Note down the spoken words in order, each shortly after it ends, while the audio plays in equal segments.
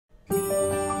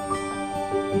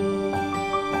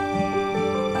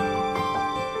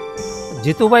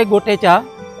Jitubhai ગોટેચા,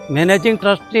 managing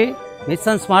trustee,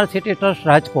 mission smart city trust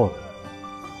Rajkot.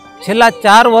 છેલ્લા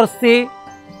 4 વર્ષથી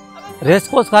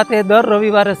racecourse ખાતે દર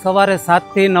રવિવારે સવારે 7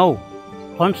 થી 9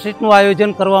 ફન સ્ટ્રીટનું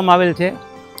આયોજન કરવામાં આવેલ છે।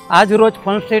 આજ રોજ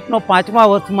ફન સ્ટ્રીટનો 5મા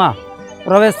વર્ષમાં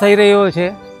પ્રવેશ થઈ રહ્યો છે।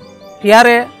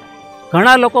 ત્યારે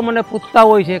ઘણા લોકો મને પૂછતા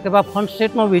હોય છે કે ભાઈ ફન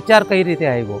સ્ટ્રીટનો વિચાર કઈ રીતે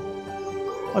આવ્યો।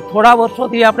 પણ થોડા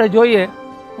વર્ષોથી આપણે જોઈએ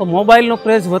તો મોબાઈલનો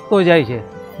ક્રેઝ વધતો જાય છે।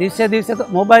 દિવસે દિવસે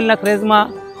મોબાઈલના ક્રેઝમાં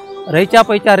રૈચા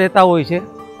પૈચા રહેતા હોય છે।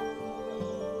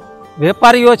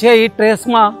 વેપારીઓ છે એ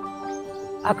ટ્રેસમાં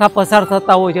આખા પસાર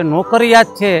થતા હોય છે। નોકરિયાત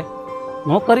છે,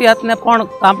 નોકરિયાતને પણ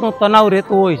કામનું તણાવ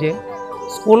રહેતું હોય છે।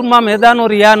 સ્કૂલમાં મેદાનો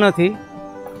રહ્યા નથી,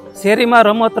 શેરીમાં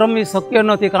રમત રમવી શક્ય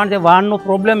નથી, કારણ કે વાહનનો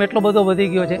પ્રોબ્લેમ એટલો બધો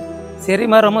વધી ગયો છે।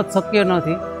 શેરીમાં રમત શક્ય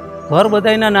નથી, ઘર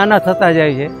બધાયના નાના થતા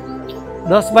જાય છે।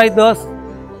 10 બાય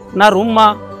 10ના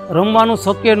રૂમમાં રમવાનું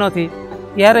શક્ય નથી।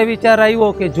 ત્યારે વિચાર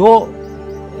આવ્યો કે જો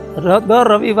દર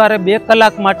રવિવારે 2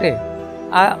 કલાક માટે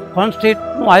આ ફન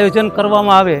સ્ટ્રીટનું આયોજન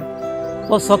કરવામાં આવે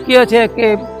તો શક્ય છે કે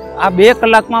આ 2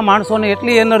 કલાકમાં માણસોને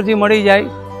એટલી એનર્જી મળી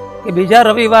જાય કે બીજા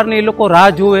રવિવારની એ લોકો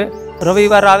રાહ જુએ,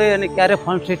 રવિવાર આવે અને ક્યારે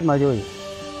ફન સ્ટ્રીટમાં જોઈએ।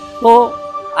 તો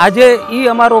આજે એ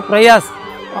અમારો પ્રયાસ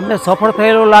અમને સફળ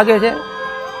થયેલો લાગે છે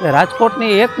કે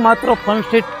રાજકોટની એકમાત્ર ફન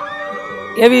સ્ટ્રીટ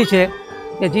એવી છે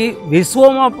કે જે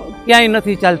વિશ્વમાં ક્યાંય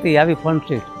નથી ચાલતી આવી ફન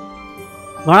સ્ટ્રીટ।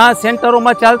 ઘણા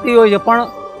સેન્ટરોમાં ચાલતી હોય છે પણ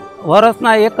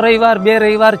વર્ષના 1 રવિવાર, 2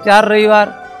 રવિવાર, 4 રવિવાર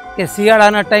કે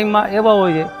શિયાળાના ટાઈમમાં એવા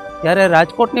હોય છે। ત્યારે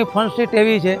રાજકોટની ફન સ્ટ્રીટ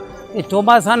એવી છે કે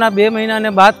ચોમાસાના 2 મહિનાને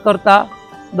બાદ કરતાં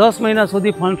 10 મહિના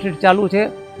સુધી ફન સ્ટ્રીટ ચાલુ છે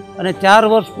અને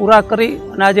 4 વર્ષ પૂરા કરી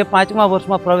અને આજે 5મા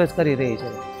વર્ષમાં પ્રવેશ કરી રહી છે।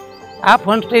 આ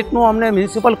ફન સ્ટ્રીટનું અમને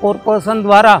મ્યુનિસિપલ કોર્પોરેશન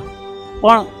દ્વારા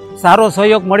પણ સારો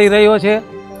સહયોગ મળી રહ્યો છે।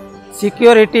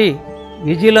 સિક્યોરિટી,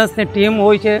 વિજિલન્સની ટીમ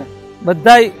હોય છે,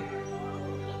 બધાય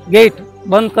ગેટ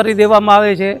બંધ કરી દેવામાં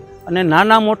આવે છે અને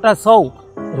નાના મોટા સૌ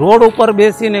રોડ ઉપર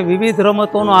બેસીને વિવિધ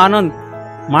રમતોનો આનંદ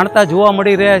માણતા જોવા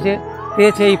મળી રહ્યા છે। તે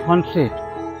છે એ ફન સ્ટ્રીટ।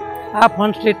 આ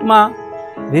ફન સ્ટ્રીટમાં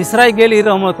વિસરાઈ ગયેલી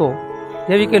રમતો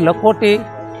જેવી કે લખોટી,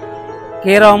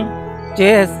 કેરમ,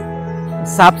 ચેસ,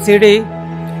 સાપસીડી,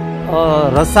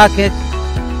 રસ્સાખેંચ,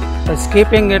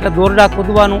 સ્કીપિંગ એટલે દોરડા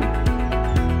કૂદવાનું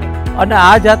અને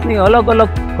આ જાતની અલગ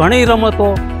અલગ ઘણી રમતો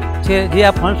છે જે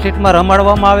આ ફન સ્ટ્રીટમાં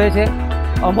રમાડવામાં આવે છે।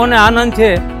 અમને આનંદ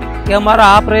છે કે અમારા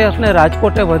આ પ્રયાસને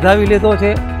રાજકોટે વધાવી લીધો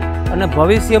છે અને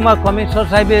ભવિષ્યમાં કમિશનર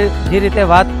સાહેબે જે રીતે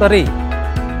વાત કરી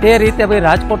તે રીતે ભાઈ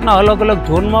રાજકોટના અલગ અલગ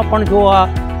ઝોનમાં પણ જો આ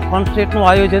ફન સ્ટ્રીટનું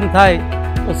આયોજન થાય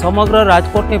તો સમગ્ર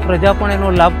રાજકોટની પ્રજા પણ એનો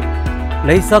લાભ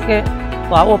લઈ શકે।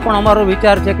 તો આવો પણ અમારો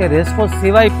વિચાર છે કે રેસકોર્સ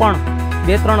સિવાય પણ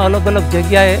 2-3 અલગ અલગ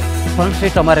જગ્યાએ ફન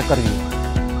સ્ટ્રીટ અમારે કરવી।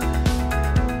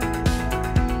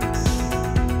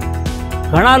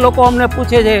 ઘણા લોકો અમને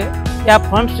પૂછે છે કે આ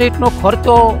ફન સ્ટ્રીટનો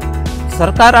ખર્ચો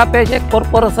સરકાર આપે છે,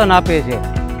 કોર્પોરેશન આપે છે,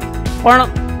 પણ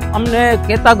અમને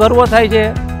કહેતા ગર્વ થાય છે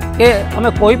કે અમે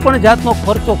કોઈ પણ જાતનો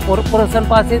ખર્ચો કોર્પોરેશન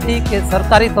પાસેથી કે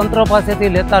સરકારી તંત્ર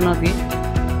પાસેથી લેતા નથી।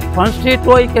 ફન સ્ટ્રીટ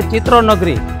હોય કે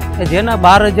ચિત્રનગરી કે જેના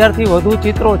 12,000થી વધુ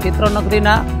ચિત્રો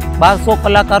ચિત્રનગરીના 1200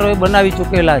 કલાકારોએ બનાવી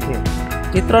ચૂકેલા છે।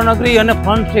 ચિત્રનગરી અને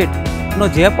ફન સ્ટ્રીટનો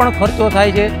જે પણ ખર્ચો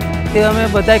થાય છે તે અમે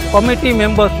બધા કમિટી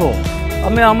મેમ્બર્સો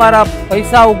અમે અમારા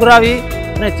પૈસા ઉઘરાવી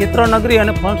અને ચિત્રનગરી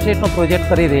અને ફન સ્ટ્રીટનો પ્રોજેક્ટ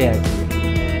કરી રહ્યા છીએ।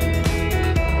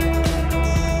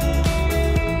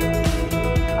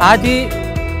 આજ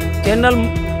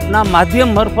ચેનલના માધ્યમ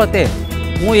મારફતે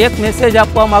હું એક મેસેજ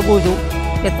આપવા માગું છું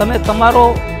કે તમે તમારો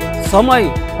સમય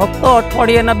ફક્ત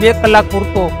અઠવાડિયાના 2 કલાક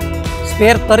પૂરતો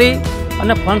સ્પેર કરી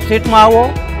અને ફન સ્ટ્રીટમાં આવો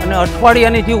અને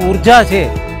અઠવાડિયાની જે ઉર્જા છે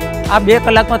આ 2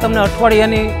 કલાકમાં તમને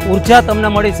અઠવાડિયાની ઉર્જા તમને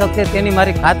મળી શકશે તેની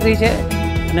મારી ખાતરી છે।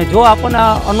 અને જો આપણને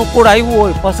અનુકૂળ આવ્યું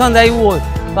હોય, પસંદ આવ્યું હોય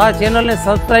તો આ ચેનલને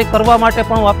સબસ્ક્રાઈબ કરવા માટે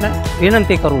પણ હું આપને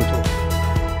વિનંતી કરું છું।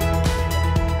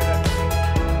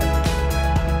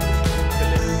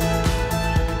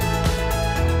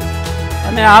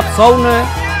 અને આપ સૌને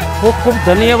ખૂબ ખૂબ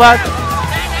ધન્યવાદ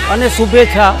અને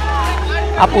શુભેચ્છા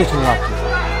આપું છું આપને।